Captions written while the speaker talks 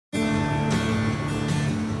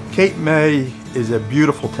Cape May is a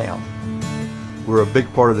beautiful town. We're a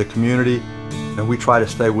big part of the community, and we try to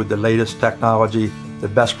stay with the latest technology, the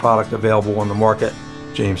best product available on the market,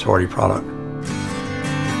 James Hardie product.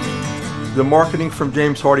 The marketing from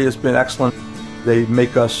James Hardie has been excellent. They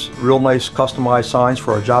make us real nice customized signs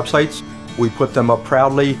for our job sites. We put them up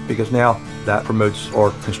proudly because now that promotes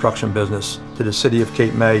our construction business to the city of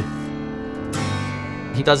Cape May.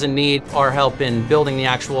 He doesn't need our help in building the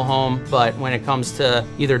actual home, but when it comes to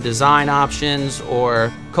either design options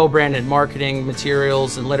or co-branded marketing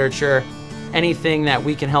materials and literature, anything that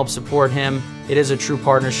we can help support him, it is a true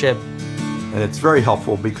partnership. And it's very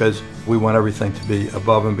helpful because we want everything to be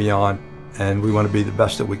above and beyond, and we want to be the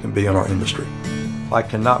best that we can be in our industry. I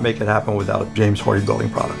cannot make it happen without a James Hardie building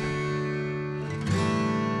product.